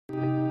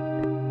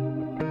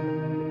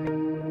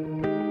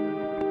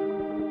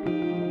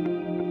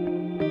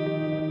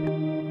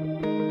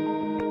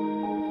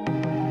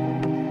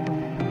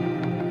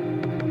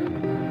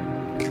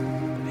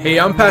Hey,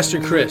 I'm Pastor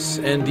Chris,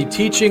 and the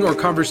teaching or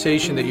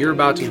conversation that you're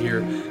about to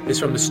hear is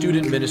from the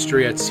student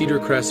ministry at Cedar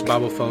Crest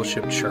Bible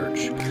Fellowship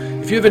Church.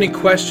 If you have any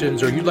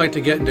questions or you'd like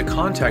to get into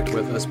contact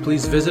with us,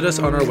 please visit us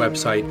on our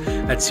website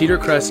at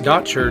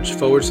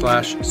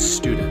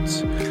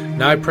cedarcrest.church/students.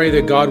 Now I pray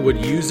that God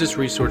would use this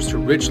resource to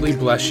richly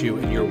bless you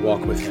in your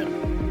walk with Him.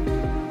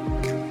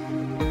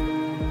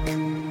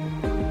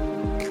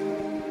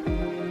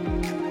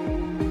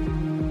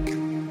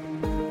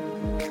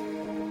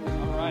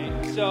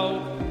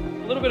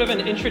 Bit of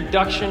an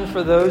introduction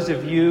for those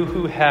of you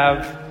who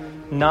have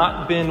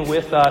not been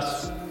with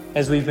us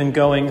as we've been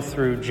going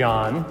through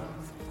John.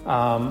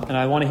 And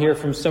I want to hear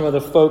from some of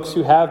the folks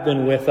who have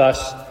been with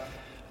us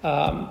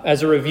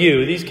as a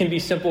review. These can be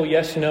simple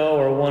yes, no,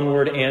 or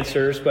one-word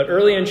answers. But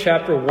early in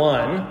chapter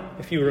 1,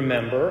 if you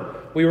remember,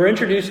 we were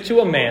introduced to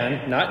a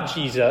man, not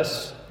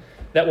Jesus,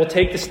 that will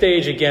take the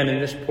stage again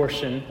in this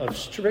portion of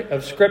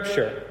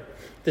Scripture.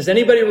 Does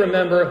anybody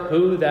remember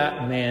who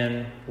that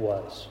man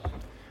was?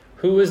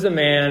 Who is the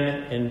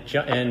man in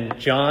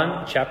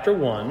John chapter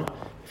 1?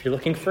 If you're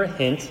looking for a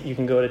hint, you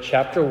can go to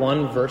chapter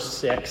 1, verse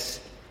 6.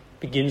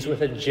 Begins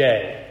with a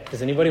J.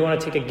 Does anybody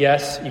want to take a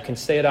guess? You can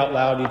say it out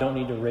loud. You don't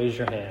need to raise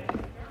your hand.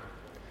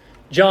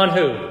 John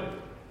who?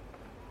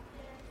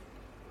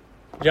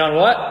 John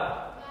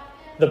what?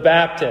 The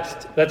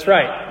Baptist. That's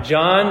right.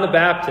 John the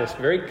Baptist.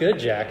 Very good,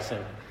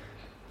 Jackson.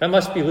 That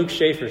must be Luke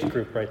Schaefer's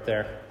group right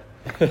there.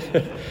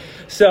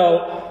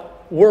 So,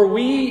 were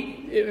we...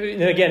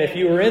 Again, if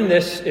you were in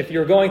this, if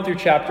you're going through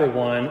chapter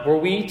 1, were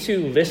we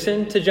to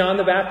listen to John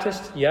the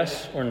Baptist?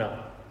 Yes or no?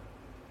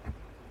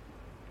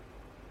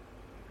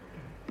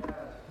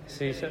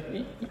 See, so,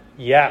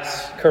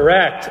 yes,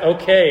 correct.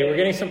 Okay, we're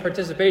getting some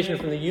participation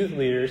from the youth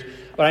leaders,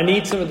 but I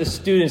need some of the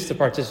students to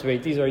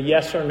participate. These are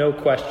yes or no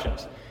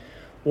questions.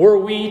 Were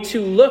we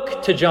to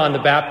look to John the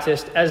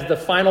Baptist as the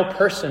final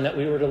person that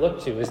we were to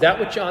look to? Is that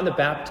what John the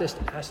Baptist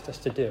asked us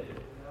to do?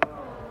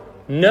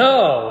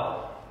 No.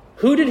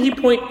 Who did he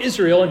point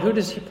Israel and who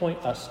does he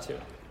point us to?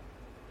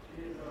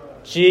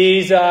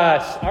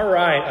 Jesus. All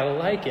right. I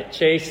like it.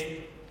 Chase,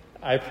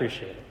 I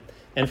appreciate it.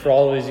 And for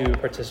all of those who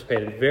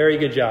participated, very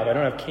good job. I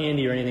don't have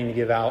candy or anything to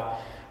give out,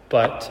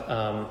 but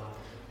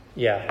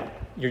your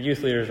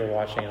youth leaders are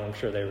watching and I'm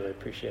sure they really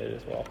appreciate it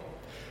as well.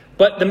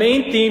 But the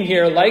main theme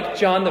here, like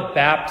John the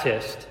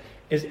Baptist,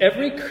 is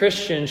every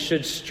Christian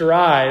should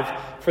strive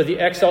for the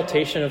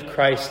exaltation of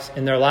Christ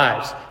in their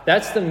lives.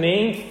 That's the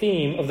main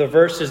theme of the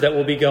verses that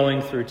we'll be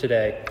going through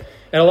today.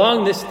 And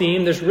along this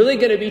theme, there's really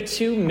going to be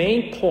two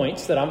main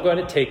points that I'm going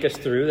to take us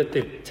through, that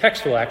the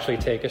text will actually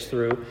take us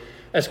through,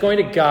 that's going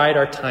to guide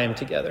our time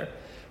together.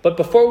 But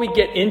before we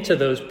get into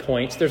those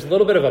points, there's a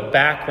little bit of a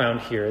background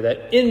here,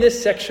 that in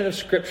this section of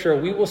Scripture,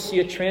 we will see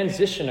a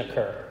transition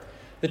occur.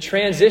 The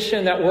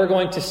transition that we're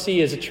going to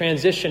see is a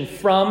transition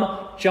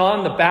from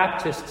John the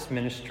Baptist's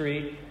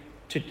ministry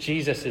to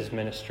Jesus'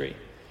 ministry.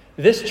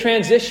 This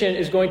transition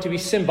is going to be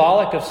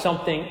symbolic of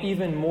something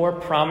even more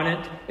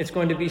prominent. It's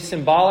going to be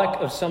symbolic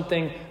of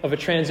something of a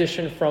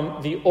transition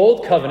from the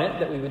Old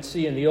Covenant that we would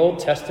see in the Old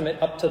Testament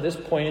up to this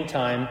point in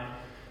time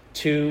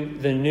to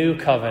the New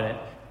Covenant.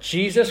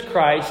 Jesus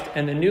Christ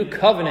and the New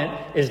Covenant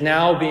is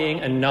now being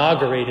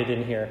inaugurated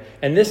in here.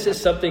 And this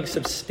is something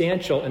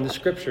substantial in the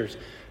Scriptures.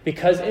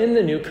 Because in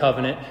the New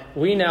Covenant,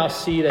 we now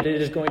see that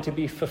it is going to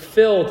be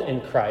fulfilled in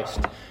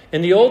Christ.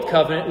 In the Old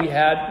Covenant, we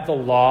had the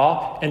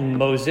law and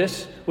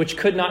Moses, which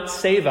could not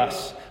save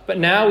us. But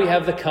now we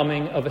have the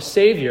coming of a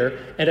Savior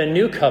and a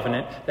new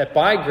covenant that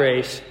by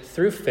grace,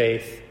 through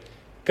faith,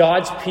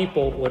 God's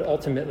people would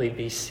ultimately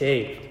be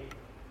saved.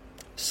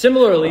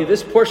 Similarly,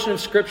 this portion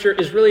of Scripture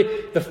is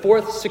really the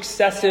fourth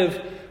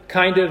successive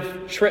kind of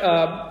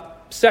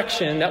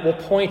section that will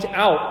point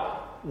out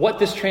what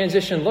this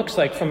transition looks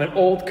like from an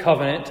old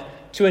covenant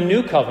to a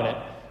new covenant.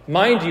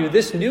 Mind you,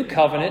 this new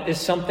covenant is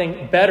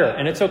something better,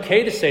 and it's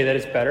okay to say that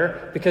it's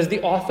better because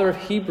the author of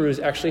Hebrews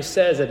actually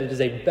says that it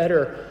is a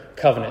better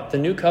covenant. The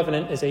new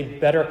covenant is a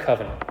better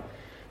covenant.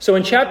 So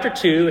in chapter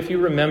 2, if you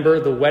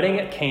remember the wedding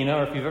at Cana,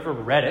 or if you've ever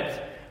read it,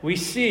 we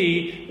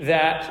see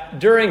that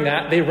during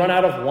that they run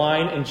out of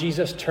wine and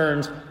Jesus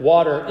turns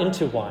water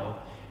into wine.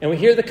 And we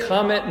hear the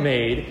comment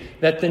made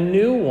that the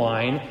new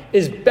wine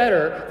is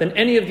better than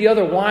any of the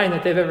other wine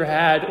that they've ever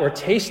had or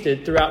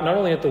tasted throughout, not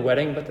only at the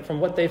wedding, but from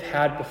what they've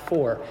had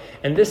before.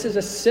 And this is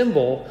a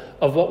symbol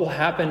of what will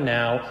happen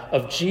now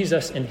of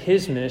Jesus and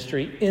his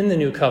ministry in the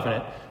new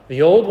covenant.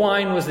 The old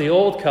wine was the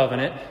old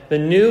covenant. The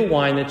new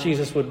wine that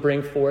Jesus would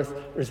bring forth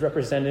is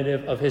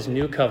representative of his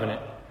new covenant.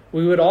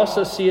 We would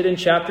also see it in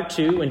chapter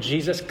 2 when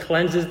Jesus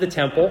cleanses the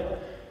temple.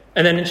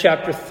 And then in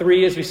chapter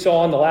 3, as we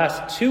saw in the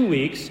last 2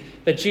 weeks,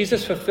 that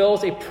Jesus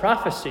fulfills a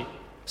prophecy,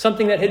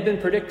 something that had been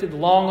predicted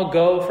long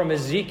ago from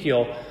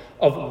Ezekiel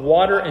of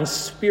water and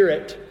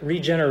spirit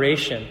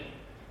regeneration.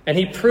 And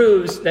he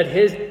proves that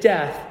his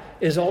death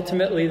is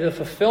ultimately the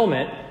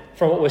fulfillment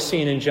from what was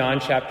seen in John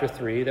chapter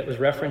 3 that was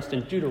referenced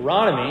in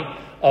Deuteronomy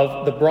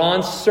of the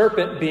bronze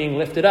serpent being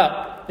lifted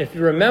up. If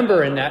you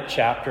remember in that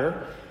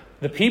chapter,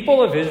 the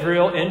people of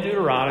Israel in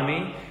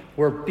Deuteronomy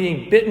were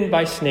being bitten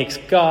by snakes.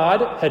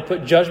 God had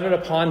put judgment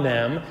upon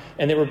them,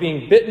 and they were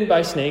being bitten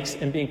by snakes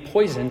and being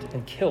poisoned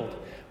and killed.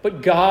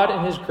 But God,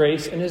 in his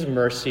grace and his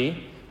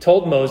mercy,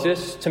 told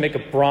Moses to make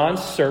a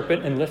bronze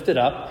serpent and lift it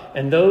up,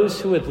 and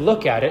those who would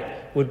look at it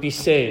would be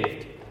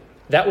saved.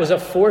 That was a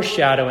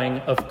foreshadowing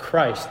of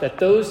Christ, that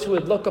those who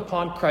would look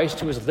upon Christ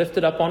who was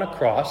lifted up on a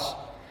cross,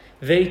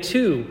 they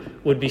too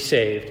would be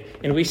saved.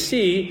 And we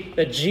see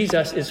that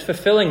Jesus is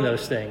fulfilling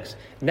those things.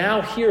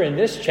 Now here in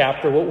this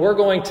chapter, what we're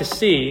going to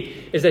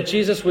see is that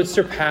Jesus would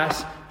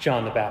surpass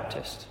John the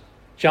Baptist.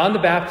 John the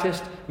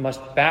Baptist must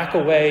back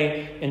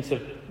away into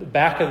the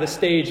back of the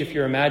stage, if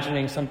you're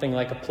imagining something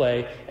like a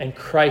play, and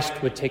Christ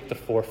would take the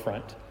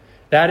forefront.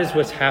 That is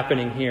what's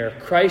happening here.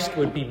 Christ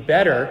would be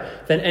better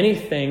than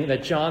anything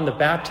that John the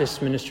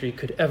Baptist's ministry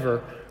could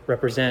ever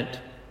represent.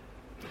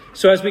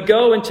 So as we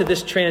go into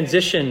this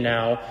transition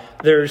now,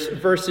 there's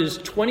verses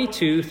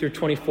 22 through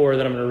 24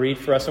 that I'm going to read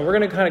for us. And we're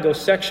going to kind of go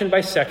section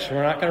by section.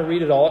 We're not going to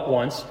read it all at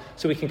once,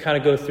 so we can kind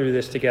of go through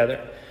this together.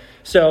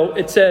 So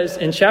it says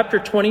in chapter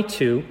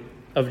 22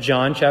 of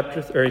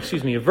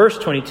verse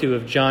 22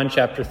 of John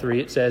chapter 3,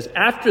 it says,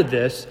 "After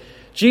this,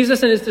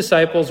 Jesus and his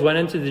disciples went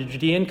into the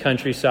Judean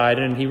countryside,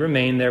 and he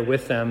remained there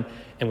with them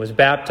and was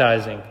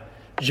baptizing.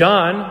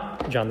 John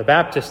the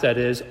Baptist that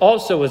is,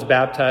 also was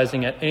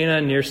baptizing at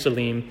Aenon near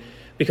Salim,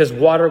 because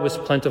water was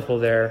plentiful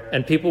there,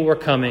 and people were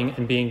coming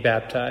and being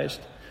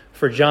baptized.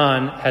 For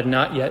John had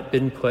not yet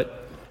been put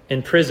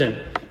in prison."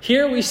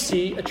 Here we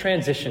see a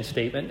transition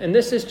statement, and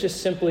this is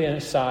just simply an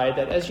aside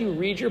that as you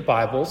read your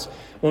Bibles,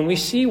 when we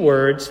see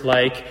words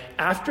like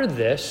 "after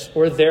this"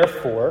 or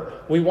 "therefore,"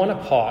 we want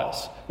to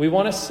pause. We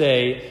want to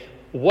say,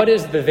 what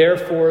is the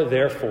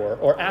therefore?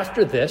 Or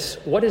 "after this,"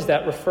 what is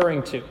that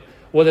referring to?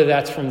 Whether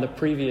that's from the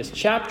previous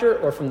chapter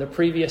or from the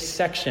previous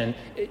section,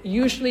 it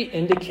usually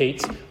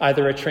indicates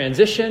either a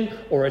transition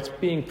or it's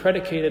being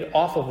predicated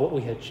off of what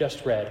we had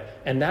just read.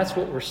 And that's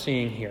what we're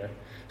seeing here.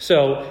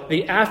 So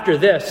the "after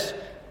this"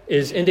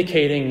 is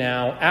indicating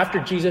now, after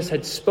Jesus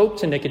had spoke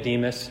to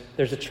Nicodemus,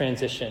 there's a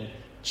transition.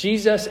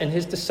 Jesus and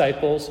his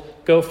disciples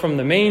go from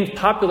the main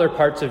popular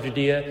parts of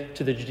Judea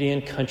to the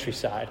Judean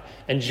countryside.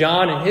 And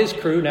John and his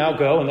crew now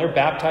go and they're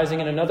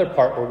baptizing in another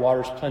part where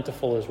water's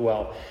plentiful as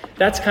well.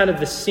 That's kind of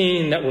the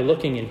scene that we're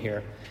looking in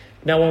here.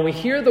 Now, when we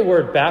hear the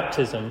word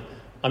baptism,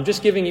 I'm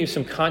just giving you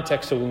some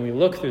context so when we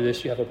look through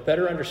this, you have a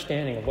better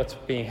understanding of what's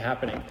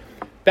happening.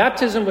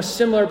 Baptism was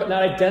similar but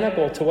not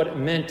identical to what it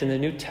meant in the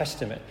New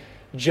Testament.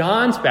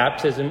 John's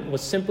baptism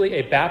was simply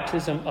a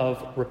baptism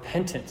of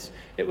repentance.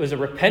 It was a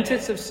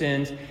repentance of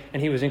sins,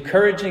 and he was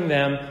encouraging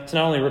them to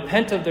not only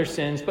repent of their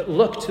sins, but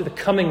look to the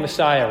coming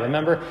Messiah.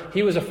 Remember,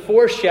 he was a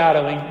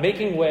foreshadowing,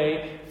 making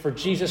way for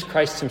Jesus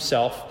Christ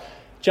himself.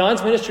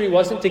 John's ministry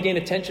wasn't to gain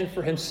attention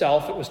for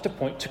himself, it was to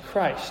point to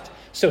Christ.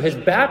 So his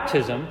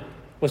baptism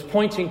was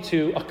pointing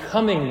to a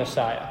coming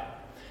Messiah.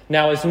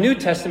 Now, as New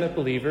Testament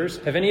believers,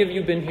 have any of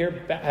you been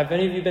here? Have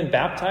any of you been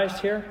baptized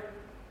here?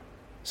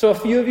 So a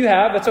few of you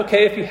have. It's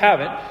okay if you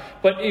haven't.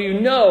 But you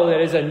know that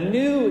as a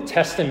New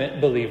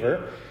Testament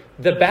believer,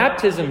 the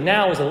baptism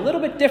now is a little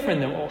bit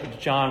different than what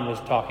John was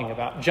talking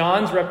about.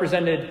 John's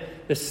represented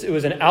this. It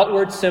was an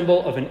outward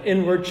symbol of an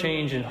inward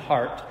change in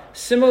heart.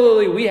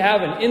 Similarly, we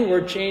have an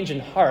inward change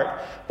in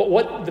heart. But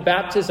what the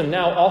baptism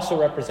now also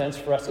represents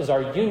for us is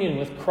our union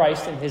with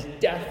Christ in his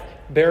death,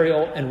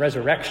 burial, and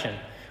resurrection.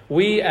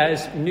 We,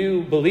 as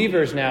new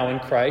believers now in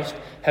Christ,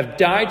 have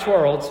died to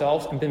our old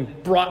selves and been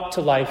brought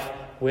to life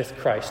with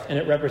Christ, and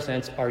it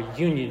represents our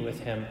union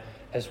with him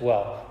as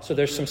well. So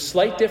there's some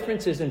slight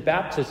differences in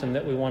baptism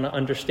that we want to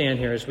understand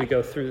here as we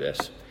go through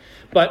this.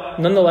 But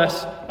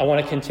nonetheless, I want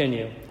to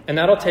continue. And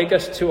that'll take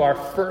us to our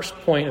first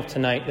point of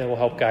tonight that will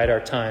help guide our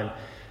time.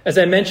 As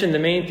I mentioned, the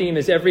main theme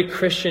is every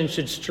Christian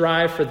should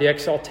strive for the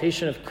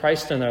exaltation of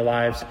Christ in their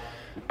lives.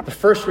 The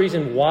first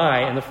reason why,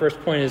 and the first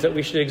point, is that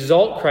we should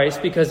exalt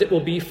Christ because it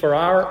will be for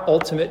our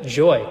ultimate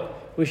joy.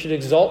 We should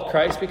exalt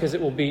Christ because it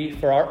will be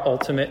for our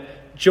ultimate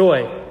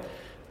joy.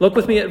 Look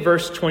with me at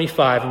verse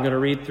 25. I'm going to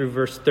read through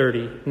verse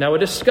 30. "Now a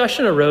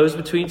discussion arose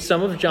between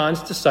some of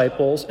John's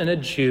disciples and a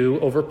Jew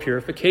over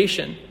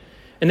purification.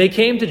 And they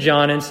came to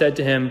John and said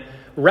to him,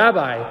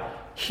 'Rabbi,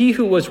 he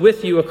who was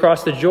with you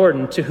across the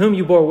Jordan, to whom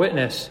you bore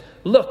witness,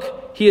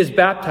 look, he is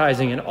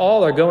baptizing, and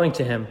all are going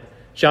to him.'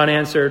 John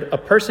answered, 'A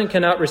person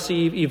cannot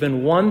receive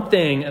even one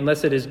thing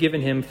unless it is given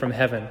him from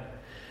heaven.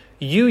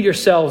 You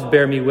yourselves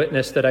bear me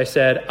witness that I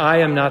said, I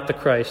am not the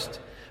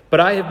Christ, but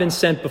I have been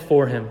sent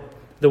before him.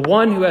 The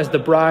one who has the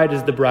bride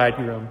is the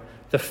bridegroom.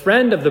 The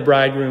friend of the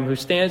bridegroom who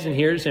stands and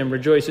hears him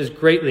rejoices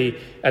greatly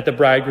at the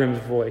bridegroom's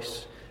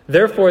voice.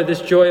 Therefore,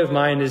 this joy of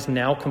mine is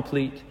now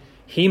complete.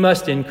 He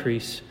must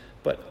increase,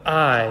 but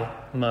I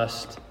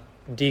must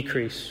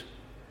decrease.'"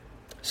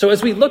 So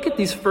as we look at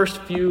these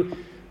first few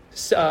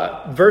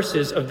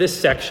verses of this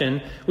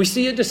section, we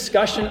see a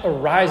discussion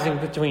arising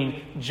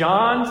between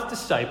John's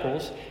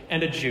disciples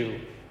and a Jew.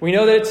 We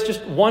know that it's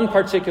just one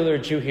particular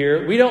Jew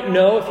here. We don't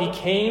know if he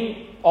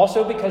came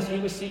also because he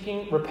was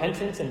seeking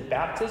repentance and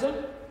baptism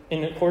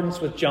in accordance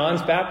with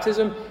John's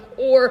baptism,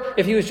 or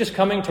if he was just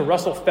coming to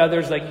rustle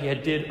feathers like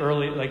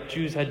like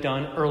Jews had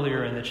done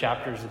earlier in the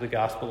chapters of the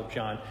Gospel of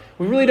John.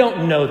 We really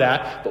don't know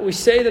that, but we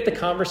say that the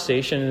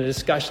conversation and the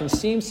discussion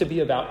seems to be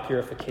about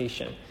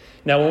purification.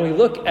 Now, when we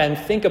look and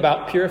think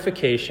about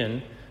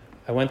purification,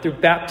 I went through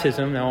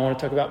baptism. Now I want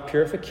to talk about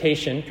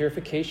purification.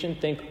 Purification,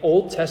 think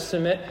Old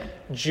Testament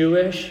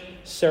Jewish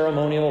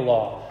ceremonial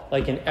law.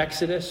 Like in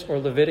Exodus or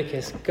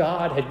Leviticus,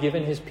 God had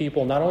given his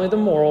people not only the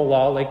moral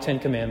law, like 10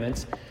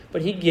 Commandments,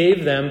 but he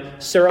gave them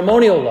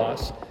ceremonial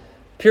laws.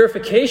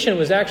 Purification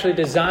was actually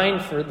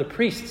designed for the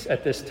priests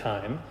at this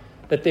time,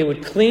 that they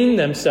would clean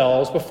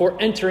themselves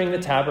before entering the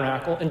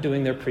tabernacle and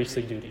doing their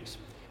priestly duties.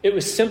 It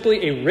was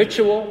simply a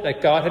ritual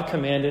that God had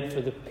commanded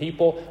for the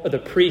people, or the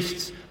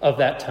priests of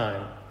that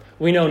time.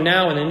 We know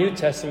now in the New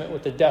Testament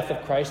with the death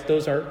of Christ,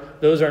 those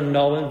are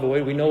null and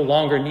void. We no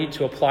longer need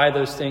to apply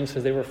those things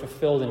because they were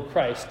fulfilled in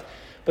Christ.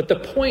 But the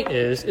point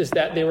is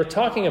that they were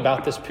talking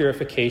about this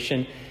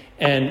purification,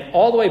 and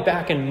all the way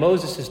back in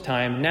Moses'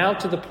 time, now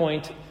to the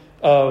point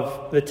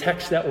of the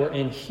text that we're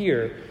in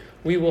here,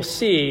 we will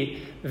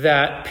see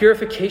that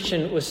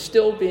purification was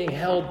still being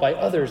held by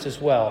others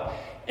as well.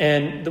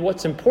 And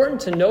what's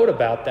important to note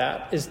about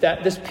that is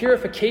that this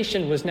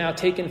purification was now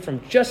taken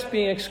from just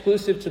being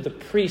exclusive to the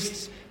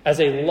priests as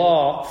a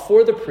law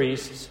for the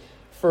priests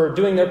for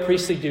doing their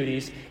priestly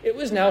duties. It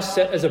was now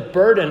set as a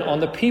burden on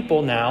the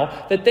people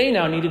now that they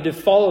now needed to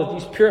follow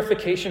these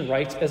purification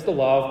rites as the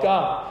law of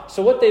God.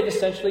 So what they've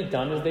essentially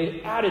done is they've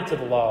added to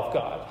the law of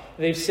God.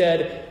 They've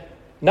said,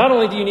 not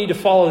only do you need to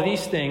follow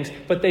these things,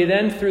 but they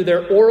then, through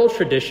their oral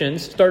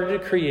traditions, started to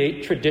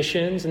create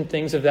traditions and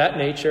things of that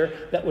nature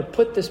that would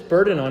put this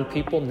burden on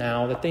people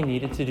now that they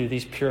needed to do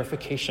these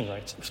purification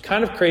rites. It was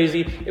kind of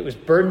crazy. It was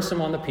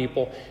burdensome on the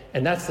people.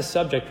 And that's the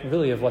subject,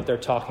 really, of what they're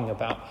talking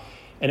about.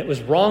 And it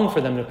was wrong for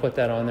them to put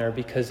that on there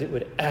because it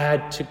would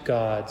add to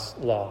God's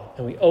law.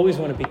 And we always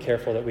want to be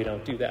careful that we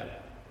don't do that.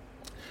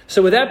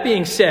 So with that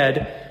being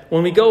said,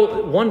 when we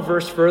go one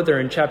verse further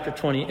in chapter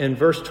 20, in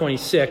verse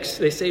 26,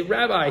 they say,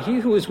 Rabbi, he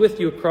who was with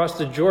you across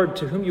the Jordan,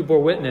 to whom you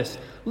bore witness,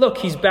 look,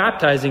 he's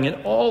baptizing,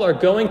 and all are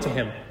going to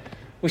him.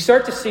 We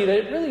start to see that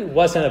it really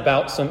wasn't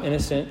about some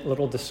innocent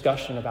little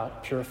discussion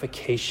about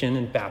purification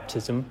and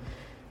baptism.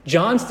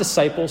 John's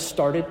disciples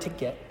started to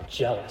get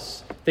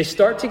jealous. They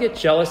start to get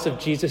jealous of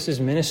Jesus'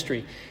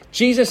 ministry.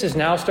 Jesus is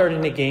now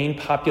starting to gain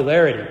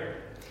popularity.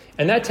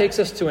 And that takes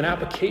us to an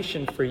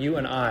application for you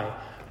and I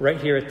right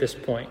here at this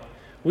point.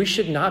 We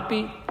should not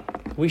be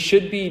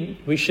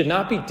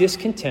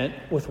discontent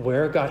with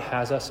where God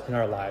has us in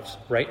our lives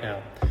right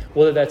now.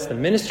 Whether that's the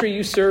ministry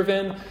you serve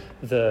in,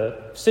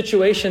 the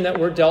situation that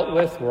we're dealt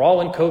with, we're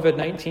all in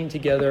COVID-19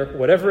 together,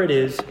 whatever it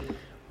is,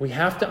 we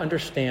have to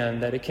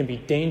understand that it can be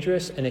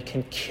dangerous and it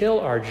can kill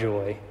our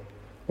joy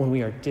when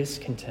we are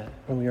discontent,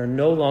 when we are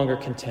no longer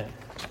content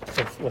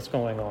with what's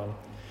going on.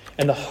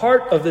 And the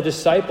heart of the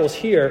disciples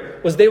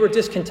here was they were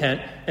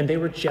discontent and they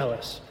were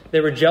jealous. They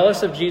were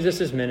jealous of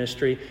Jesus'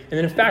 ministry. And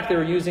in fact, they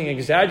were using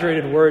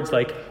exaggerated words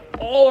like,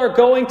 all are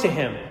going to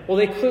him. Well,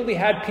 they clearly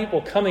had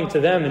people coming to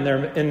them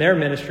in their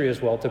ministry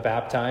as well to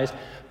baptize.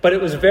 But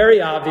it was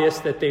very obvious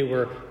that they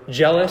were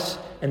jealous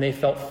and they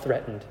felt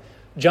threatened.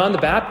 John the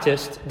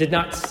Baptist did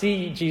not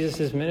see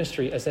Jesus'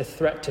 ministry as a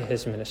threat to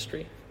his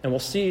ministry. And we'll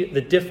see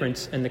the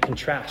difference and the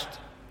contrast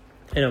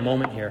in a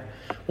moment here.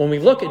 When we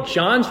look at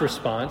John's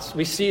response,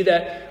 we see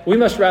that we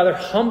must rather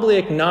humbly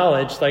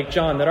acknowledge, like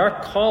John, that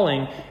our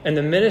calling and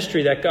the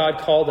ministry that God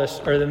called us,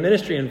 or the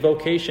ministry and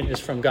vocation, is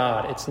from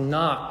God. It's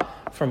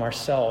not from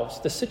ourselves.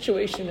 The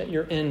situation that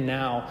you're in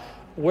now,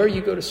 where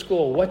you go to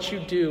school, what you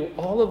do,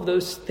 all of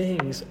those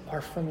things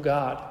are from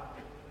God.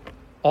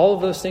 All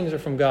of those things are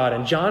from God.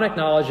 And John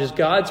acknowledges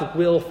God's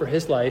will for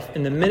his life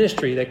in the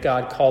ministry that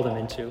God called him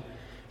into.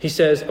 He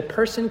says, a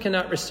person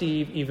cannot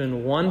receive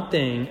even one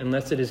thing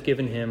unless it is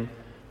given him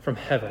from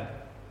heaven.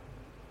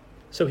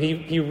 So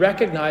he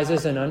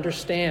recognizes and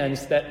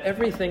understands that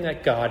everything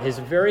that God, his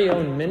very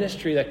own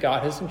ministry that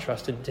God has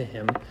entrusted to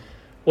him,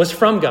 was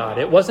from God.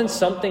 It wasn't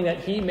something that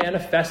he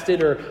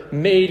manifested or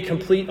made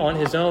complete on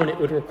his own. It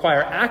would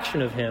require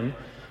action of him,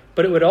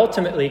 but it would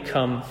ultimately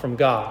come from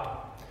God.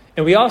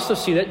 And we also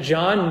see that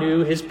John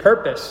knew his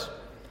purpose.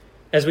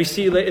 As we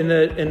see in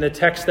the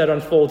text that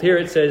unfold here,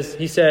 it says,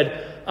 he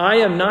said, I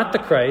am not the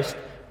Christ,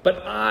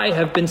 but I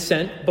have been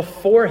sent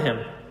before him.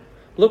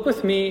 Look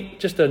with me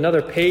just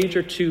another page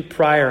or two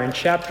prior in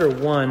chapter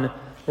 1.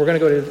 We're going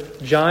to go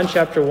to John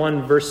chapter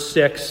 1, verse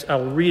 6.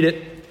 I'll read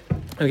it.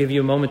 I'll give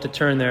you a moment to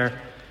turn there.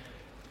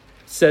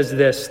 It says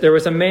this, there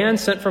was a man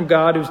sent from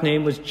God whose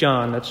name was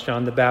John. That's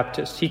John the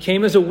Baptist. He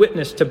came as a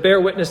witness to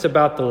bear witness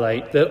about the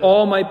light, that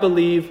all might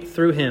believe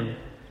through him.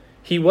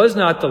 He was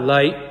not the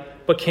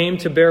light, but came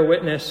to bear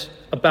witness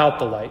about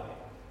the light.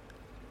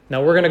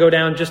 Now we're going to go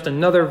down just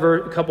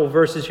another couple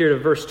verses here to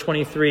verse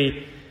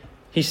 23.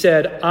 He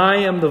said, I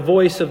am the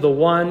voice of the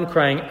one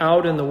crying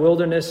out in the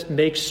wilderness,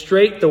 make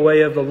straight the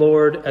way of the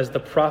Lord, as the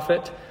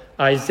prophet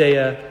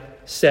Isaiah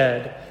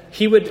said.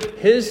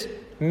 His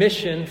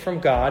mission from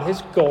God,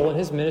 his goal and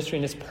his ministry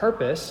and his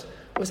purpose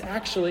was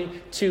actually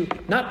to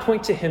not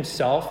point to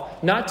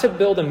himself, not to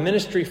build a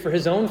ministry for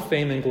his own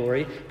fame and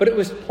glory, but it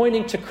was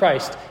pointing to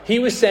Christ. He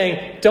was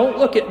saying, don't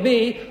look at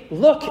me,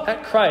 look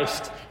at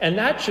Christ. And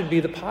that should be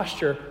the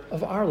posture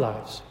of our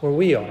lives, where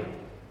we are.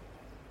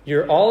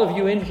 All of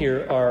you in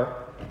here are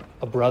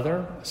a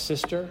brother, a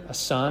sister, a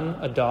son,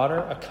 a daughter,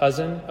 a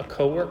cousin, a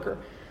coworker,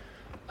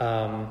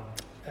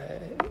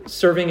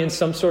 serving in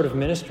some sort of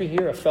ministry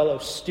here, a fellow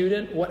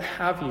student, what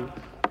have you.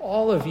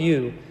 All of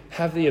you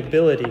have the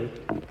ability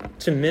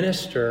to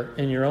minister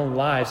in your own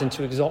lives and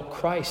to exalt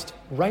Christ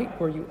right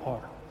where you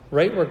are,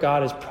 right where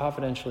God has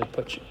providentially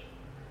put you.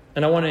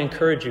 And I want to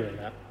encourage you in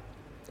that.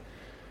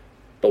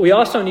 But we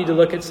also need to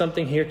look at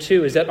something here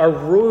too, is that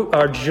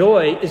our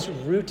joy is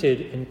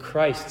rooted in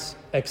Christ's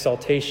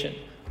exaltation.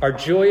 Our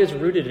joy is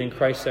rooted in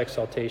Christ's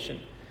exaltation.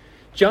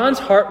 John's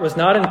heart was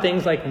not in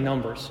things like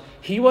numbers.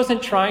 He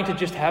wasn't trying to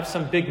just have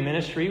some big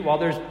ministry. While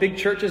there's big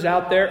churches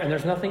out there, and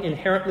there's nothing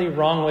inherently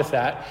wrong with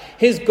that,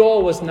 his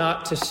goal was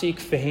not to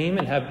seek fame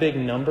and have big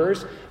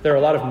numbers. There are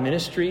a lot of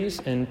ministries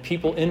and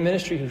people in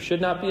ministry who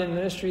should not be in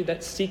ministry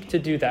that seek to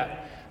do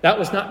that. That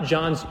was not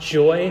John's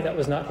joy, that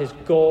was not his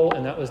goal,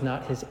 and that was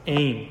not his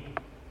aim.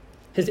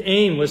 His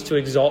aim was to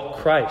exalt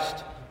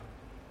Christ.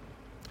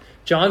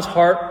 John's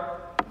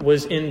heart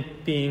was in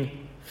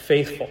being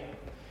faithful.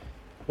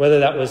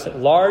 Whether that was a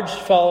large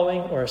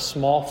following or a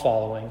small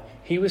following,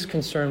 he was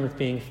concerned with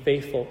being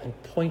faithful and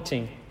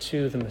pointing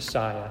to the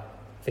Messiah,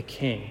 the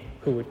King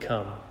who would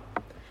come.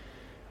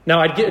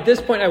 Now, at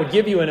this point, I would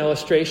give you an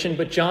illustration,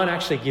 but John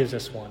actually gives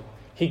us one.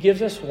 He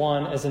gives us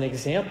one as an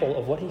example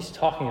of what he's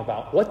talking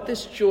about, what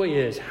this joy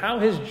is, how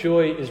his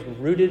joy is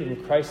rooted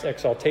in Christ's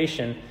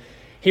exaltation.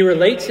 He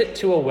relates it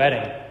to a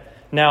wedding.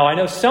 Now, I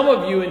know some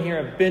of you in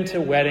here have been to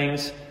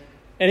weddings.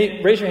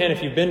 Raise your hand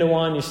if you've been to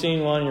one, you've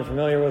seen one, you're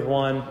familiar with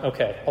one.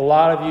 Okay, a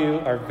lot of you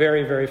are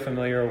very, very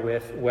familiar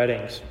with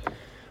weddings.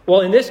 Well,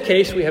 in this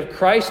case, we have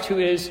Christ who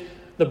is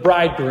the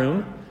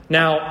bridegroom.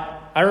 Now,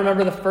 I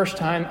remember the first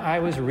time I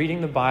was reading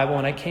the Bible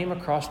and I came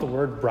across the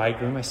word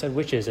bridegroom. I said,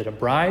 which is it, a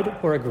bride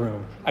or a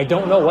groom? I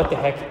don't know what the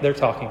heck they're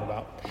talking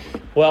about.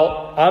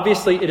 Well,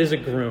 obviously it is a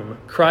groom.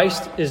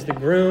 Christ is the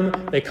groom.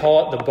 They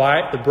call it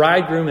the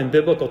bridegroom in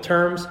biblical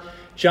terms.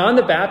 John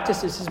the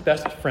Baptist is his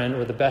best friend,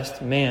 or the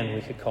best man,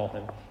 we could call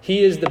him.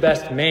 He is the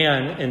best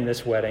man in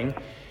this wedding.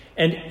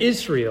 And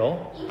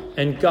Israel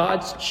and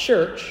God's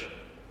church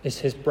is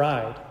his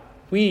bride.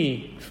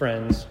 We,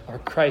 friends, are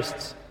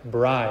Christ's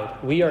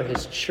bride. We are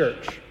his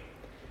church.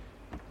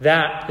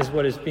 That is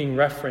what is being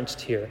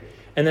referenced here.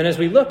 And then as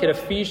we look at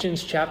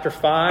Ephesians chapter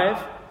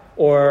 5,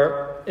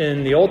 or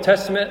in the Old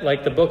Testament,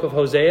 like the book of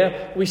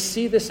Hosea, we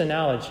see this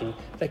analogy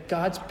that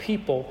God's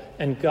people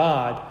and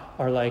God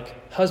are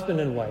like husband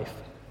and wife,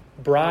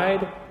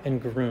 bride and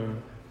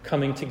groom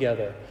coming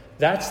together.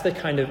 That's the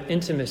kind of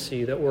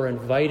intimacy that we're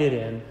invited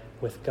in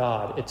with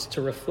God. It's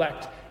to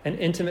reflect an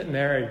intimate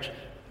marriage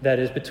that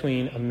is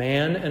between a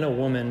man and a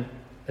woman,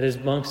 that is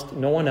amongst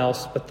no one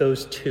else but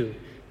those two.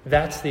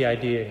 That's the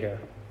idea here.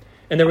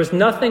 And there was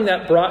nothing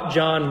that brought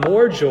John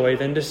more joy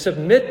than to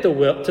submit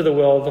to the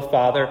will of the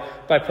Father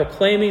by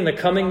proclaiming the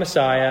coming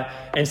Messiah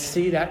and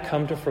see that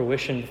come to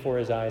fruition before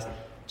his eyes.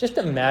 Just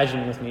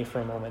imagine with me for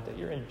a moment that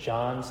you're in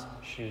John's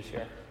shoes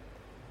here.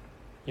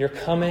 You're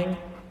coming,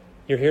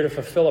 you're here to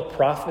fulfill a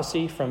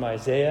prophecy from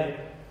Isaiah,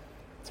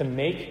 to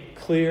make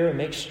clear,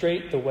 make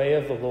straight the way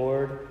of the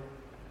Lord.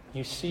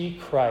 You see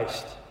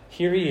Christ.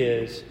 Here he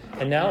is.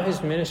 And now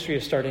his ministry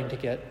is starting to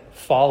get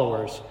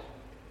followers.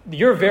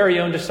 Your very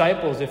own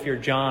disciples, if you're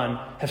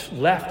John, have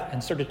left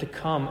and started to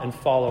come and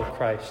follow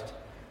Christ.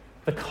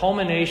 The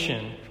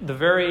culmination, the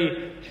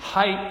very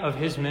height of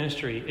his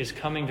ministry is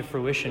coming to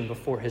fruition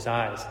before his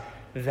eyes.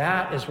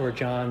 That is where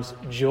John's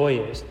joy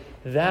is.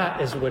 That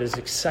is what is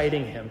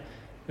exciting him.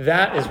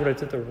 That is what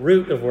is at the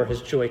root of where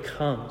his joy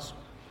comes.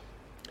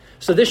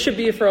 So this should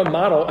be for a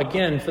model,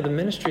 again, for the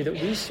ministry that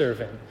we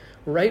serve in.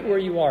 Right where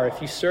you are.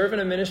 If you serve in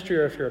a ministry,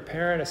 or if you're a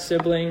parent, a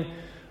sibling,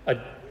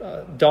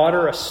 a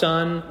daughter, a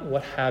son,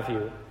 what have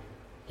you,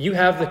 you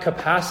have the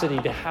capacity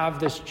to have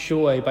this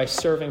joy by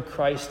serving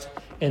Christ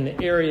in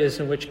the areas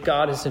in which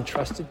God has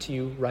entrusted to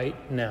you right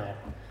now.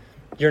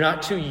 You're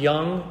not too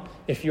young,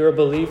 if you're a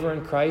believer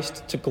in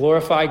Christ, to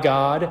glorify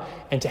God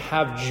and to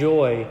have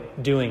joy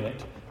doing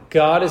it.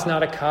 God is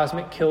not a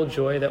cosmic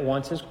killjoy that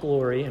wants his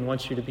glory and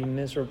wants you to be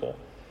miserable.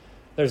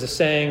 There's a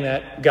saying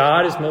that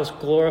God is most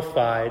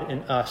glorified in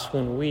us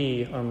when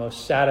we are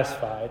most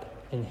satisfied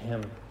in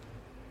him.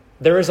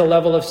 There is a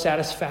level of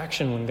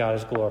satisfaction when God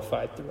is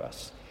glorified through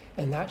us.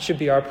 And that should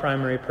be our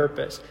primary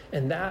purpose.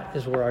 And that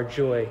is where our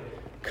joy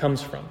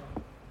comes from.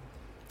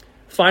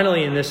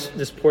 Finally, in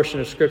this portion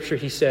of Scripture,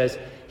 he says,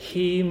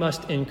 he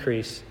must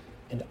increase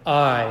and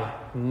I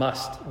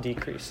must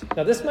decrease.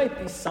 Now, this might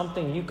be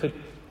something you could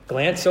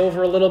glance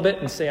over a little bit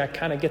and say, I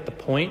kind of get the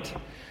point.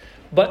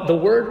 But the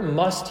word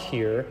must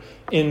here,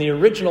 in the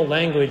original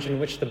language in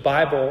which the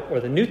Bible or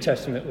the New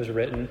Testament was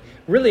written,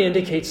 really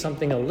indicates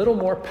something a little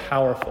more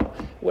powerful.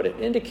 What it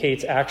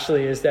indicates,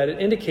 actually, is that it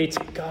indicates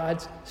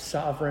God's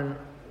sovereign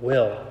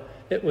will.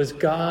 It was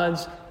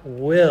God's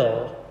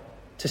will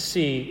to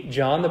see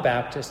John the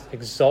Baptist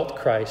exalt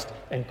Christ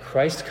and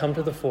Christ come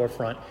to the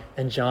forefront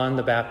and John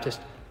the Baptist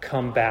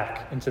come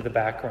back into the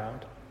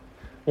background.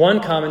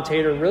 One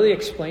commentator really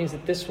explains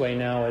it this way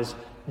now as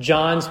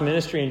John's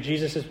ministry and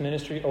Jesus'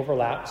 ministry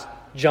overlaps.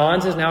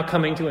 John's is now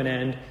coming to an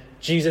end.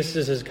 Jesus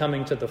is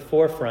coming to the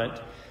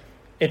forefront.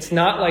 It's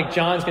not like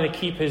John's going to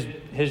keep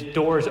his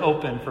doors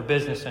open for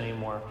business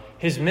anymore.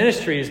 His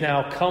ministry has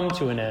now come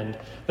to an end.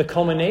 The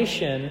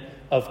culmination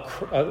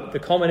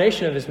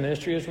of his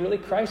ministry is really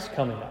Christ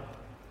coming up,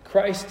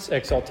 Christ's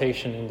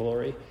exaltation and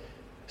glory.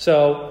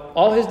 So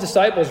all his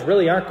disciples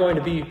really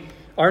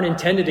aren't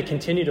intended to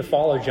continue to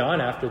follow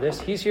John after this.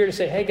 He's here to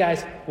say, hey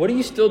guys, what are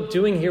you still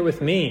doing here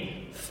with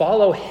me?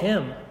 Follow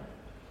him.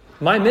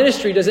 My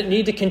ministry doesn't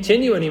need to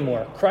continue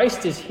anymore.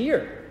 Christ is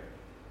here.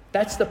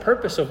 That's the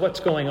purpose of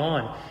what's going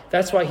on.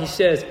 That's why he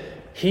says,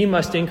 he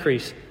must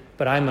increase,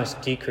 but I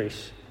must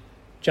decrease.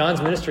 John's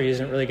ministry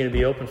isn't really going to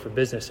be open for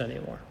business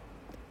anymore.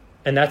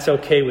 And that's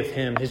okay with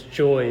him. His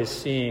joy is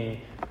seeing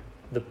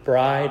the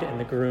bride and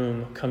the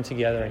groom come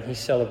together, and he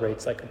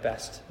celebrates like a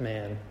best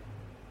man.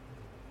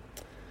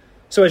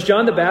 So as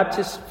John the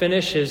Baptist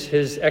finishes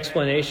his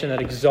explanation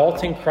that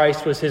exalting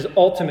Christ was his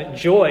ultimate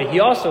joy, he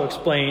also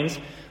explains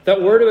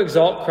that we're to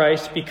exalt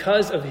Christ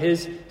because of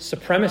his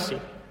supremacy.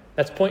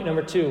 That's point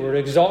number 2. We're to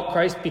exalt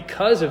Christ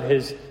because of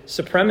his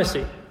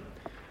supremacy.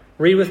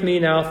 Read with me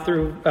now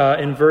through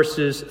in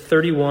verses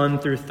 31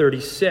 through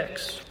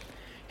 36.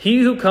 He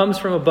who comes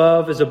from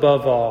above is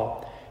above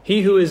all.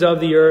 He who is of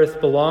the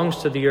earth belongs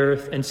to the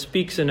earth and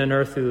speaks in an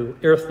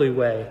earthly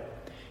way.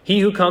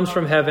 He who comes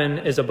from heaven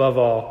is above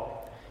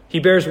all. He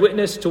bears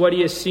witness to what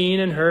he has seen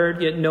and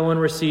heard, yet no one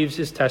receives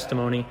his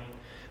testimony.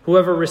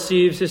 Whoever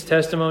receives his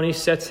testimony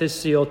sets his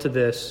seal to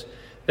this,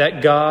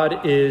 that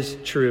God is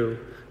true.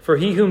 For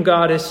he whom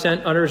God has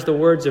sent utters the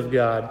words of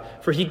God,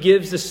 for he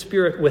gives the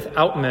Spirit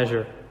without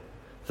measure.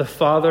 The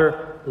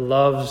Father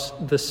loves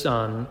the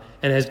Son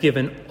and has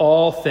given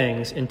all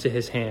things into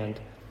his hand.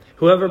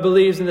 Whoever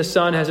believes in the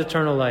Son has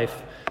eternal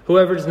life.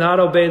 Whoever does not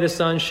obey the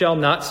Son shall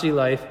not see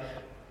life,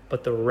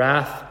 but the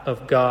wrath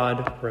of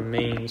God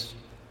remains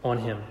on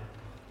him.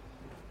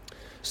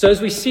 So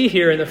as we see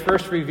here in the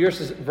first 3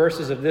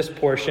 verses of this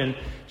portion,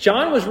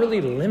 John was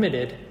really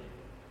limited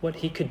what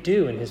he could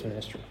do in his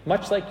ministry,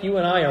 much like you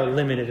and I are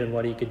limited in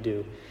what he could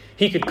do.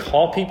 He could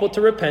call people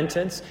to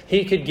repentance.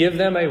 He could give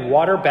them a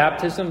water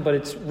baptism, but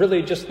it's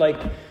really just like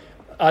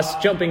us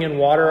jumping in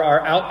water.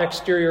 Our out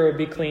exterior would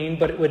be clean,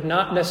 but it would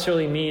not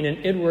necessarily mean an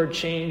inward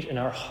change in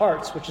our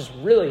hearts, which is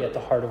really at the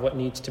heart of what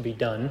needs to be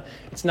done.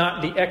 It's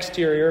not the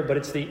exterior, but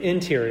it's the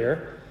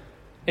interior.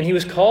 And he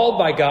was called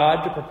by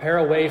God to prepare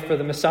a way for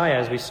the Messiah,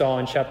 as we saw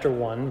in chapter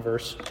 1,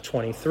 verse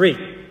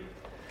 23.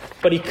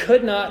 But he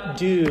could not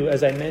do,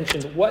 as I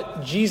mentioned,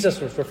 what Jesus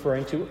was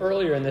referring to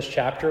earlier in this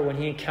chapter when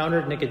he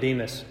encountered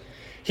Nicodemus.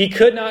 He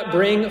could not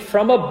bring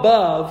from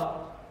above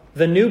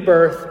the new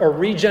birth or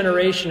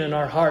regeneration in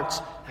our hearts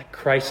that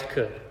Christ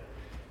could.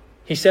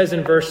 He says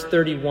in verse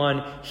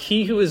 31,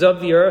 he who is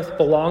of the earth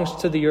belongs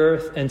to the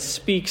earth and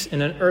speaks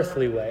in an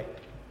earthly way.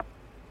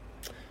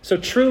 So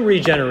true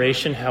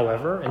regeneration,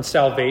 however, and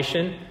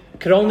salvation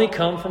could only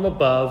come from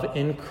above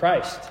in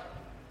Christ.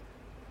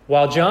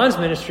 While John's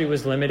ministry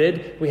was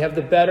limited, we have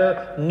the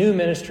better new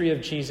ministry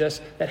of Jesus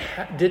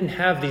that didn't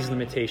have these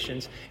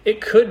limitations.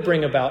 It could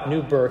bring about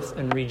new birth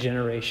and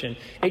regeneration.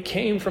 It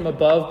came from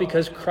above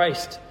because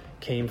Christ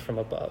came from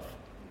above.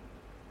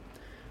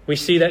 We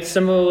see that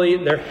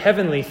similarly, they're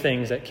heavenly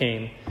things that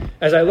came.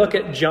 As I look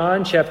at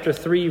John chapter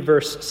 3,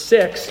 verse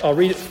 6, I'll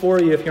read it for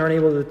you if you aren't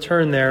able to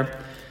turn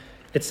there.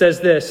 It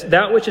says this,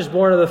 that which is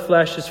born of the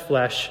flesh is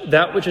flesh.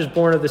 That which is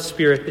born of the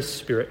Spirit is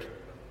spirit.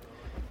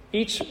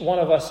 Each one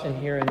of us in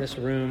here in this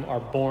room are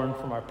born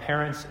from our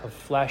parents of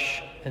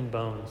flesh and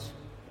bones.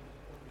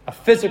 A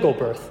physical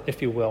birth,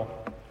 if you will.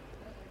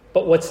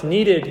 But what's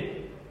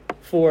needed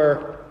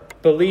for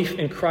belief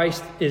in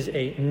Christ is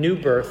a new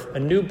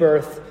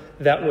birth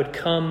that would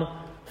come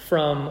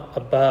from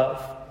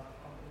above.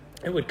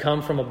 It would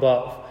come from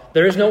above.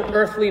 There is no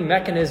earthly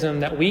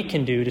mechanism that we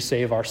can do to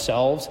save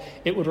ourselves.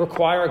 It would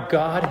require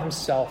God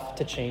himself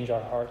to change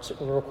our hearts. It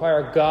would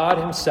require God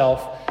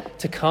himself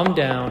to come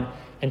down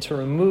and to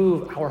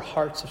remove our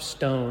hearts of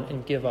stone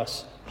and give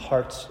us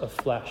hearts of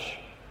flesh.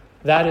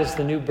 That is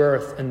the new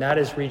birth, and that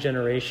is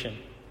regeneration.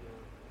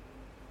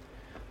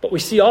 But we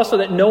see also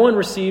that no one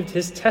received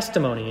his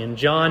testimony. In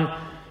John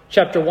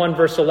chapter 1,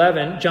 verse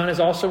 11, John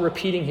is also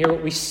repeating here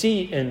what we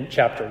see in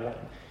chapter 1.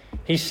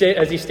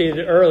 As he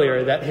stated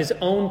earlier, that his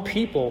own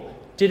people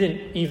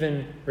didn't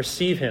even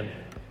receive him.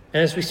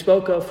 And as we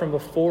spoke of from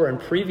before in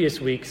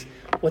previous weeks,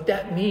 what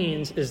that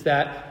means is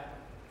that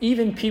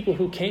even people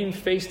who came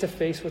face to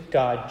face with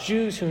God,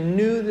 Jews who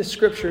knew the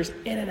scriptures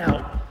in and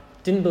out,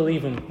 didn't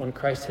believe him when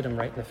Christ hit him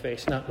right in the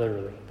face. Not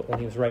literally, but when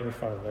he was right in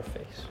front of their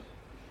face.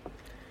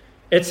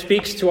 It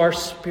speaks to our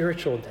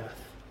spiritual death.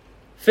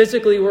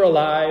 Physically, we're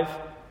alive,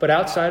 but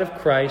outside of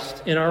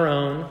Christ, in our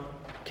own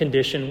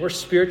condition, we're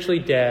spiritually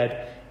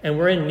dead, and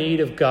we're in need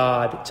of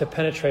God to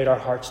penetrate our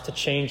hearts, to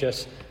change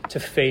us to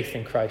faith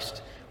in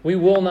Christ. We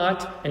will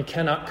not and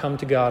cannot come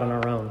to God on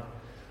our own.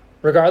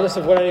 Regardless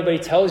of what anybody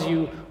tells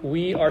you,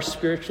 we are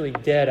spiritually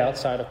dead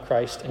outside of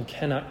Christ and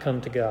cannot come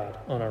to God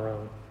on our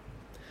own.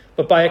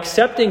 But by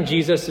accepting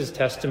Jesus'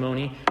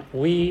 testimony,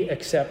 we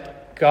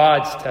accept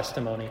God's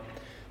testimony.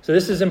 So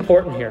this is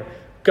important here.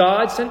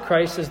 God sent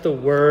Christ as the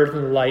word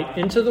and light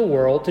into the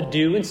world to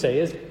do and say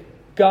as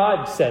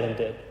God said and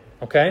did.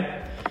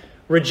 Okay?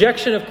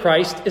 Rejection of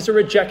Christ is a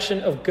rejection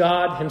of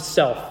God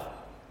himself,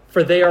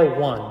 for they are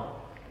one.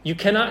 You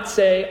cannot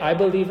say, I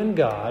believe in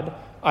God,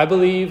 I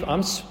believe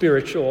I'm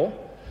spiritual,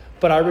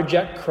 but I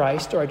reject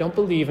Christ, or I don't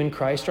believe in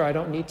Christ, or I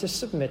don't need to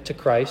submit to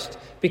Christ,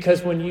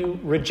 because when you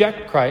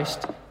reject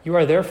Christ, you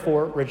are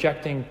therefore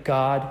rejecting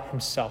God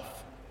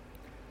himself.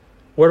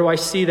 Where do I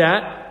see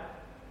that?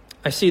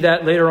 I see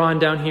that later on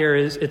down here.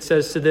 It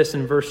says to this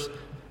in verse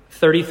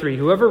 33,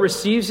 whoever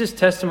receives his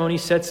testimony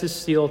sets his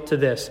seal to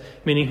this,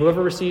 meaning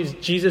whoever receives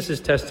Jesus'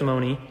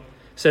 testimony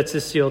sets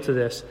his seal to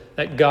this,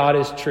 that God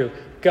is true.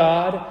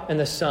 God and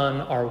the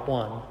Son are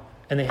one,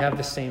 and they have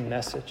the same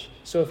message.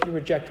 So if you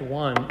reject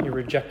one, you're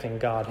rejecting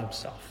God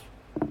himself.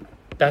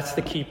 That's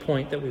the key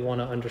point that we want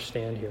to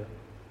understand here.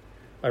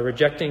 By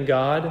rejecting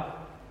God,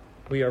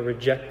 we are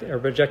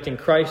rejecting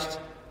Christ,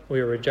 we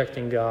are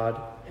rejecting God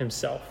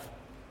himself.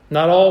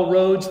 Not all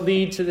roads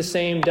lead to the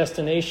same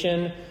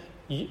destination.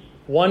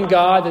 One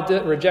God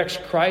that rejects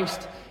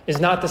Christ is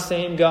not the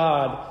same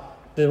God,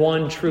 the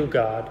one true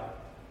God.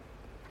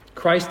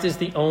 Christ is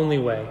the only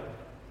way.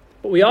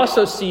 But we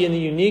also see in the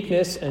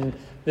uniqueness and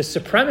the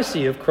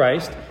supremacy of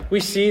Christ, we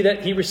see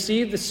that he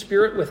received the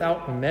Spirit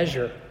without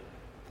measure.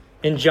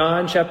 In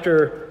John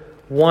chapter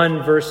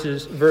 1,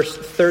 verse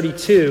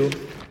 32,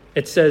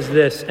 it says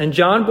this, and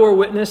John bore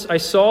witness, I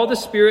saw the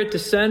Spirit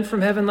descend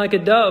from heaven like a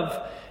dove,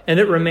 and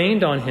it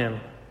remained on him.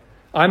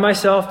 I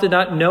myself did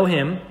not know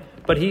him,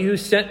 but he who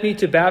sent me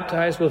to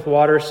baptize with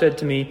water said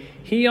to me,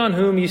 he on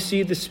whom you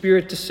see the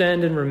Spirit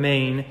descend and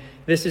remain,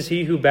 this is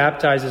he who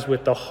baptizes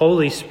with the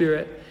Holy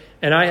Spirit.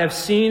 And I have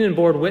seen and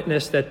borne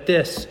witness that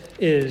this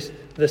is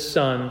the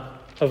Son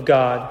of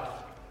God.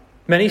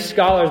 Many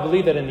scholars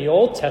believe that in the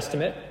Old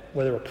Testament,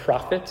 where there were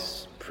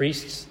prophets,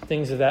 priests,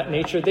 things of that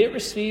nature, they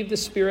received the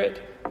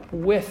Spirit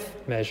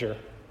with measure,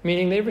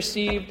 meaning they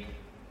received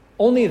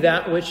only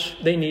that which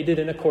they needed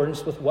in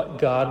accordance with what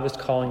God was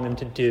calling them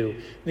to do.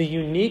 The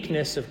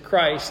uniqueness of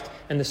Christ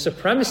and the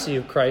supremacy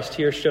of Christ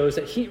here shows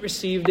that he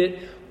received it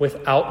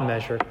without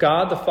measure.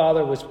 God the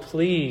Father was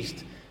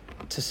pleased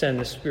to send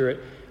the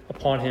Spirit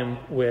upon him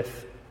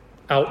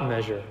without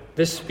measure.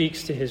 This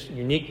speaks to his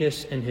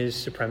uniqueness and his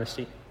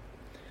supremacy.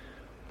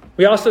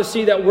 We also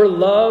see that we're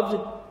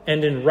loved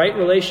and in right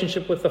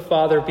relationship with the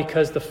Father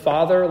because the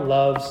Father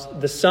loves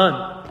the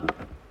Son.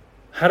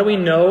 How do we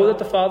know that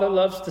the Father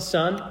loves the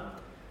Son?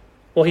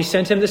 Well, he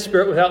sent him the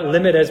Spirit without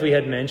limit, as we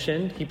had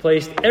mentioned. He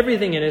placed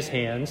everything in his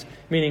hands,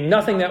 meaning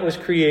nothing that was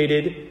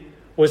created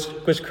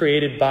was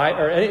created by,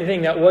 or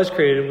anything that was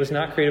created was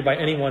not created by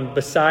anyone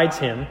besides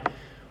him.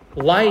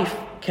 Life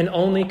can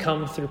only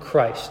come through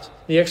Christ.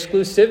 The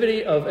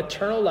exclusivity of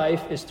eternal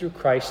life is through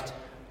Christ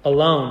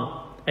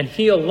alone, and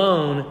he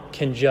alone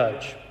can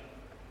judge.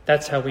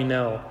 That's how we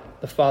know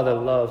the Father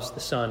loves the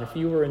Son. If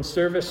you were in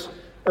service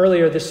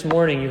earlier this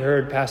morning, you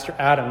heard Pastor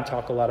Adam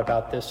talk a lot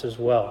about this as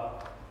well.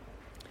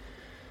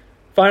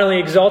 Finally,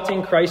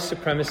 exalting Christ's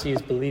supremacy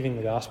is believing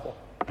the gospel.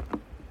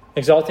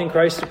 Exalting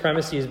Christ's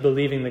supremacy is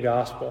believing the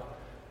gospel.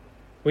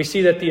 We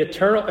see that the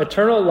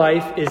eternal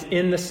life is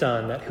in the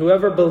Son, that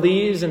whoever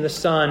believes in the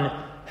Son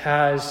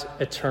has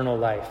eternal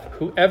life.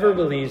 Whoever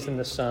believes in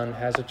the Son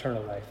has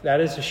eternal life.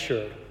 That is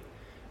assured.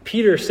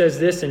 Peter says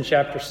this in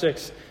chapter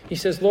 6. He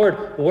says,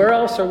 Lord, where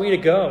else are we to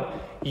go?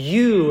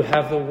 You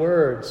have the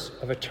words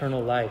of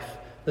eternal life.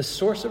 The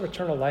source of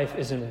eternal life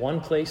is in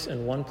one place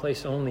and one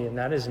place only, and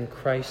that is in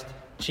Christ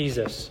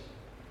Jesus.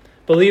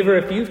 Believer,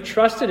 if you've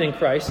trusted in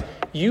Christ,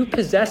 you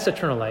possess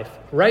eternal life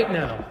right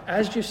now.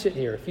 As you sit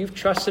here, if you've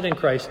trusted in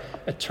Christ,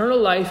 eternal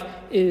life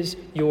is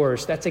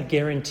yours. That's a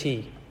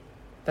guarantee.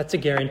 That's a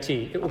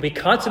guarantee. It will be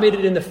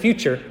consummated in the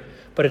future,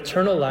 but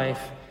eternal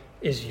life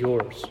is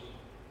yours.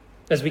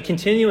 As we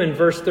continue in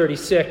verse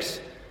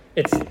 36,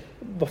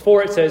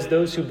 before it says,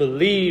 those who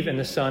believe in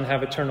the Son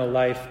have eternal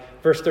life.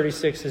 Verse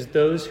 36 is,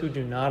 those who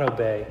do not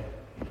obey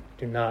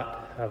do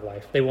not have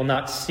life. They will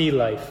not see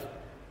life.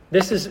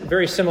 This is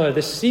very similar.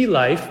 The see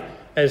life,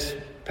 as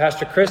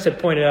Pastor Chris had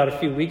pointed out a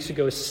few weeks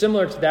ago, is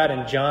similar to that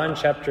in John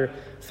chapter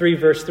 3,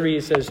 verse 3.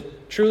 It says,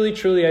 truly,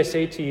 truly, I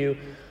say to you,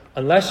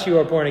 unless you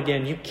are born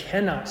again, you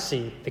cannot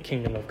see the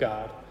kingdom of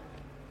God.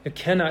 You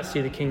cannot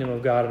see the kingdom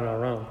of God on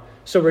our own.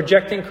 So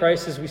rejecting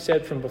Christ, as we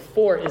said from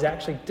before, is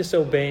actually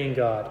disobeying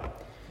God.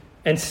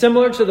 And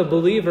similar to the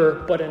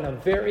believer, but in a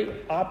very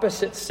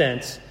opposite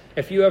sense,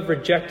 if you have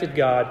rejected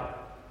God,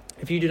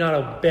 if you do not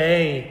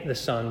obey the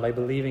Son by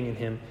believing in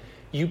him,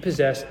 you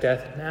possess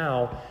death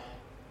now,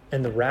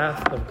 and the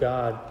wrath of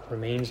God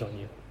remains on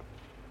you.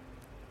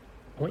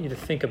 I want you to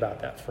think about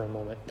that for a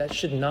moment. That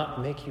should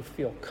not make you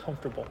feel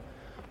comfortable.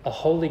 A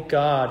holy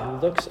God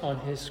who looks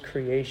on his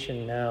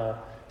creation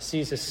now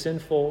sees a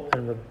sinful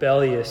and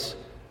rebellious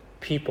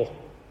people.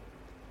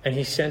 and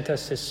he sent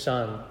us his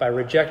Son. By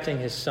rejecting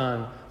his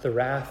Son, the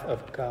wrath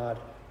of God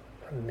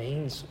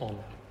remains on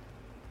them.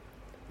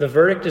 The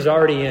verdict is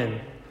already in,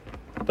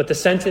 but the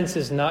sentence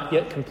is not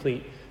yet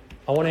complete.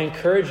 I want to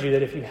encourage you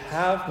that if you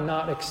have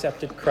not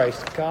accepted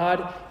Christ,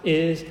 God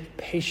is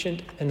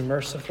patient and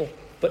merciful,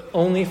 but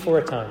only for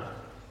a time.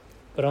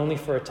 But only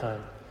for a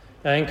time.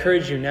 And I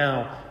encourage you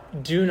now,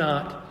 do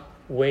not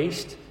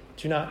waste,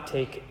 do not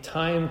take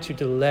time to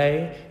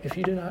delay. If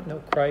you do not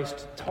know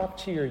Christ, talk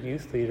to your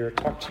youth leader,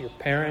 talk to your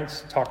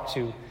parents, talk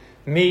to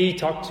me,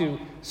 talk to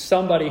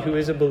somebody who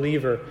is a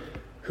believer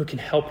who can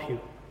help you.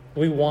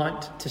 We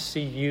want to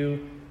see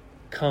you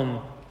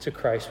come to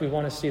Christ. We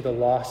want to see the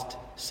lost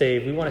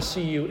saved. We want to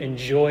see you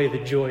enjoy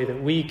the joy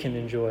that we can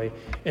enjoy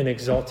in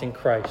exalting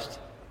Christ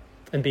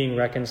and being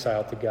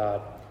reconciled to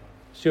God.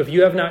 So if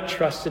you have not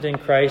trusted in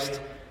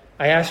Christ,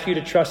 I ask you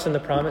to trust in the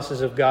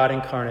promises of God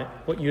incarnate,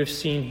 what you have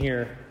seen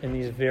here in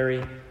these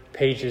very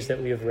pages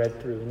that we have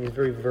read through, in these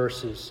very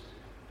verses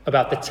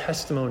about the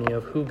testimony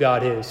of who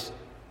God is,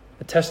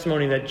 the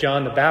testimony that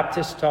John the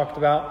Baptist talked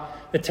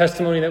about, the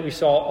testimony that we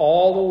saw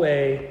all the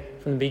way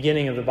from the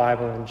beginning of the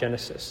Bible in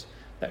Genesis,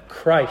 that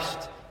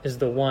Christ is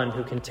the one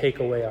who can take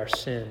away our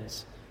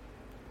sins.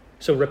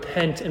 So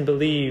repent and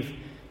believe,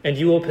 and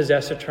you will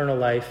possess eternal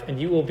life, and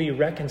you will be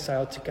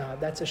reconciled to God.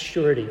 That's a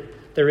surety.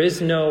 There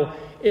is no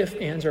ifs,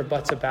 ands, or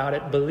buts about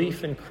it.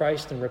 Belief in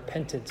Christ and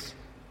repentance.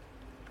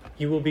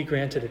 You will be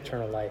granted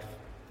eternal life.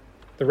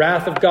 The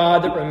wrath of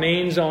God that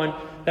remains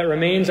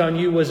on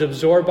you was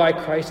absorbed by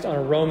Christ on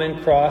a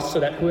Roman cross, so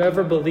that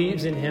whoever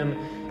believes in him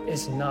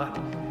is not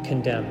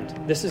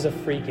condemned. This is a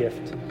free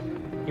gift.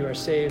 You are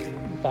saved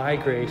by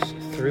grace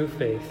through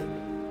faith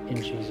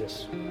in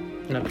Jesus.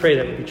 And I pray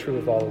that would be true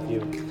of all of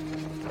you.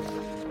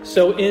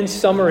 So in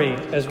summary,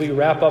 as we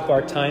wrap up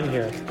our time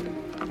here,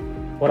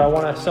 what I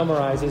want to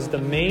summarize is the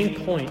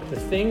main point, the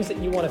things that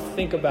you want to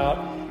think about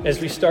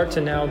as we start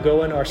to now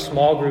go in our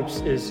small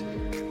groups is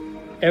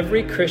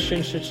every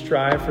Christian should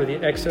strive for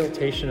the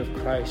exaltation of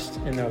Christ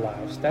in their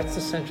lives. That's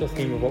the central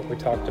theme of what we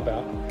talked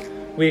about.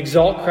 We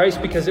exalt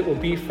Christ because it will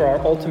be for our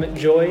ultimate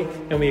joy,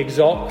 and we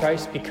exalt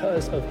Christ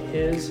because of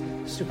his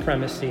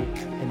supremacy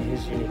and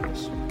his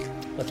uniqueness.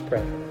 Let's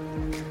pray.